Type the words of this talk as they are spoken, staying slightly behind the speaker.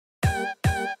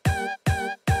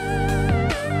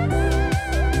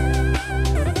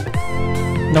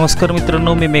नमस्कार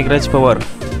मित्रांनो, मी मेघराज पवार.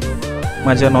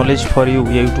 माझ्या नॉलेज फॉर यू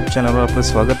या यूट्यूब चॅनलवर आपलं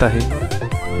स्वागत आहे.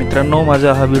 मित्रांनो,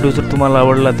 माझा हा व्हिडिओ जर तुम्हाला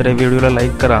आवडला तर या व्हिडिओला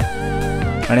लाईक करा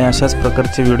आणि अशाच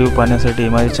प्रकारचे व्हिडिओ पाहण्यासाठी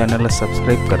माझ्या चॅनलला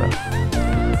सबस्क्राईब करा.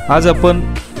 आज आपण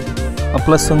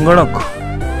आपला संगणक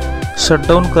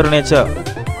शटडाऊन करण्याच्या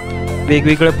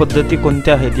वेगवेगळ्या पद्धती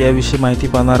कोणत्या आहेत याविषयी माहिती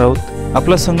पाहणार आहोत.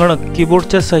 आपला संगणक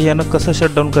कीबोर्डच्या सहाय्याने कसा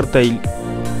शटडाऊन करता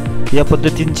येईल या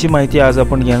पद्धतींची माहिती आज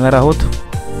आपण घेणार आहोत.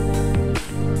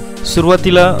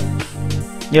 सुरुवातीला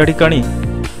या ठिकाणी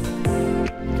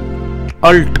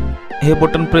अल्ट हे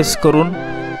बटन प्रेस करून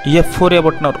F4 या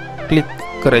बटनावर क्लिक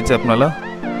करायचं आपल्याला.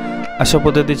 अशा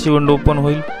पद्धतीची विंडो ओपन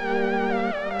होईल.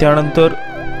 त्यानंतर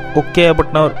ओके या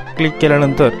बटनावर क्लिक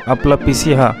केल्यानंतर आपला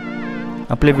PC हा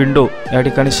आपले विंडो या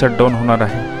ठिकाणी शटडाऊन होणार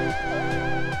आहे.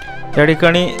 या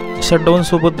ठिकाणी शटडाऊन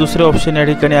सोबत दुसरे ऑप्शन या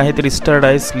ठिकाणी आहेत रिस्टार्ट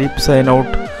आहे, sleep, sign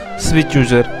out, switch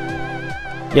user.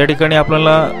 या ठिकाणी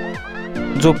आपल्याला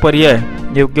जो पर्याय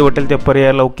योग्य वाटेल त्या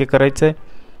पर्यायाला ओके करायचं आहे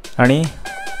आणि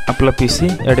आपला PC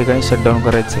या ठिकाणी शटडाऊन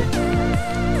करायचं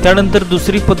आहे. त्यानंतर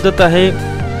दुसरी पद्धत आहे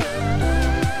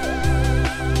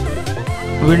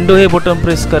विंडो हे बटन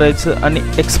प्रेस करायचं आणि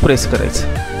X प्रेस करायचं.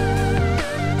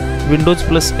 विंडोज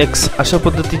प्लस X अशा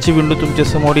पद्धतीची विंडो तुमच्या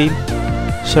समोर येईल.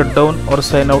 शटडाऊन और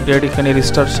साइन आउट, या ठिकाणी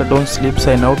restart, shutdown, sleep,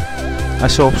 sign out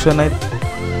असे ऑप्शन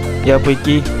आहेत.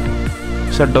 यापैकी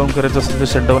शटडाऊन करायचं असेल तर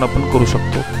शटडाऊन आपण करू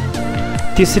शकतो.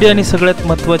 तिसरी आणि सगळ्यात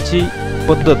महत्त्वाची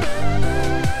पद्धत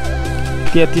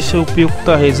ती अतिशय उपयुक्त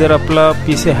आहे. जर आपला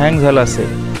PC हँग झाला असेल,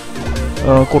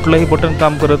 कुठलाही बटन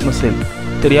काम करत नसेल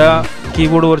तर या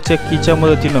कीबोर्डवरच्या कीच्या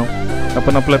मदतीनं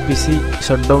आपण आपला PC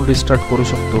शटडाऊन रिस्टार्ट करू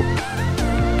शकतो.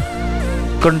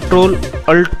 कंट्रोल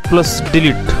अल्ट प्लस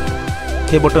डिलीट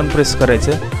हे बटन प्रेस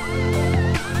करायचं.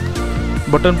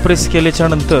 बटन प्रेस केल्याच्या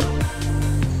नंतर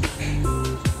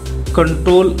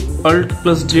control alt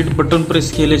plus delete button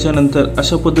press केल्याच्या नंतर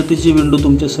अशा पद्धतीची विंडो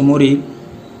तुमच्या समोर येईल.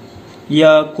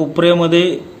 या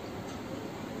कोपऱ्यामध्ये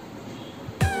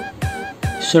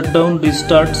शटडाऊन,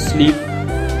 रिस्टार्ट, स्लीप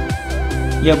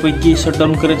यापैकी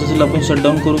शटडाऊन करायचं असेल आपण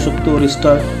शटडाऊन करू शकतो,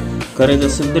 रिस्टार्ट करायचं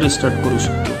असेल तर रिस्टार्ट करू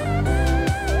शकतो.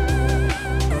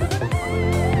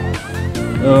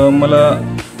 मला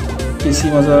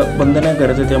PC माझा बंद नाही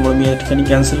करायचा, त्यामुळे मी या ठिकाणी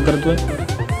कॅन्सल करतोय.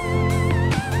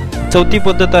 चौथी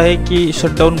पद्धत आहे की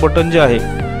शटडाऊन बटन जे आहे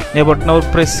या बटनावर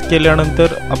प्रेस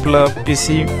केल्यानंतर आपला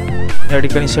PC या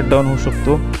ठिकाणी शटडाऊन होऊ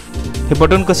शकतो. हे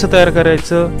बटन कसं तयार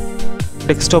करायचं,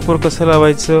 डेस्कटॉपवर कसं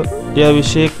लावायचं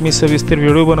याविषयी एक मी सविस्तर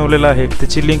व्हिडिओ बनवलेला आहे.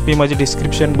 त्याची लिंक मी माझ्या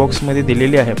डिस्क्रिप्शन बॉक्समध्ये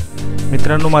दिलेली आहे.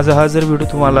 मित्रांनो, माझा हा जर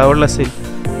व्हिडिओ तुम्हाला आवडला असेल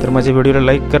तर माझ्या व्हिडिओला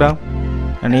लाईक करा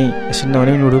आणि असे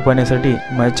नवीन व्हिडिओ पाहण्यासाठी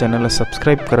माझ्या चॅनलला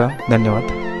सबस्क्राईब करा.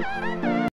 धन्यवाद.